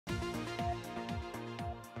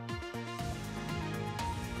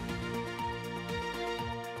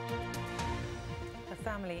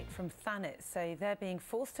family from Thanet say they're being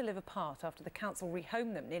forced to live apart after the council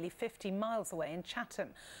rehomed them nearly 50 miles away in Chatham.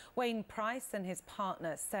 Wayne Price and his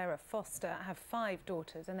partner Sarah Foster have 5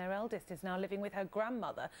 daughters, and their eldest is now living with her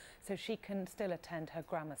grandmother so she can still attend her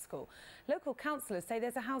grammar school. Local councillors say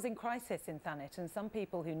there's a housing crisis in Thanet, and some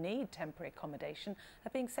people who need temporary accommodation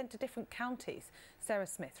are being sent to different counties. Sarah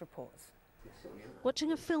Smith reports.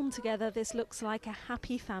 Watching a film together, this looks like a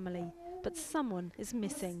happy family, but someone is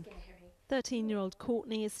missing. 13-year-old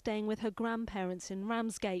Courtney is staying with her grandparents in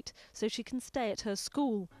Ramsgate so she can stay at her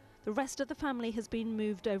school. The rest of the family has been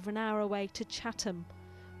moved over an hour away to Chatham.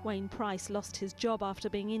 Wayne Price lost his job after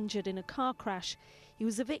being injured in a car crash. He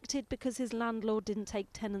was evicted because his landlord didn't take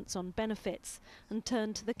tenants on benefits and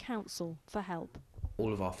turned to the council for help.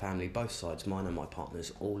 All of our family, both sides, mine and my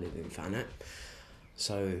partners, all live in Thanet.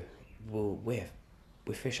 So we're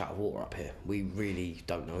fish out of water up here. We really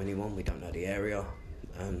don't know anyone, we don't know the area.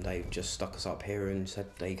 They've just stuck us up here and said,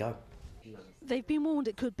 there you go. They've been warned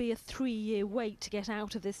it could be a 3-year wait to get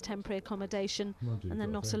out of this temporary accommodation, and they're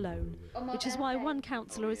not alone, which is why one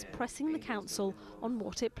councillor is pressing the council on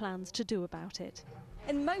what it plans to do about it.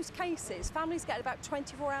 In most cases, families get about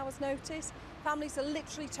 24 hours notice. Families are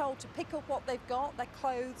literally told to pick up what they've got, their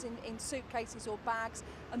clothes in suitcases or bags,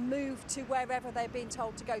 and move to wherever they're being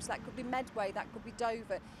told to go. So that could be Medway, that could be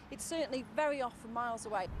Dover. It's certainly very often miles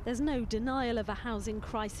away. There's no denial of a housing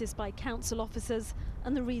crisis by council officers,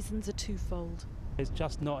 and the reasons are twofold. There's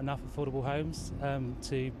just not enough affordable homes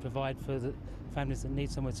to provide for the families that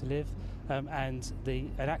need somewhere to live, and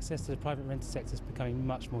access to the private rented sector is becoming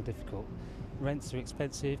much more difficult. Rents are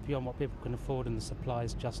expensive beyond what people can afford, and the supply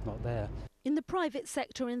is just not there. In the private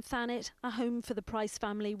sector in Thanet, a home for the Price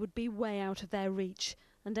family would be way out of their reach.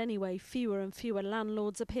 And anyway, fewer and fewer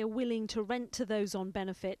landlords appear willing to rent to those on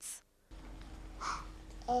benefits.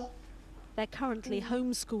 They're currently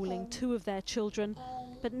homeschooling 2 of their children,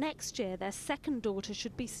 but next year their second daughter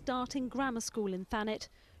should be starting grammar school in Thanet.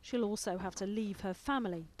 She'll also have to leave her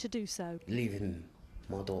family to do so. Leaving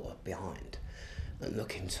my daughter behind and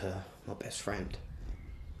looking to my best friend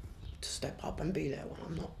to step up and be there when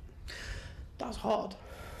I'm not. That's hard.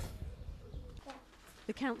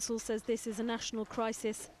 The council says this is a national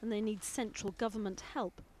crisis and they need central government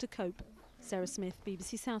help to cope. Sarah Smith,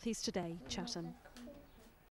 BBC South East Today, Chatham.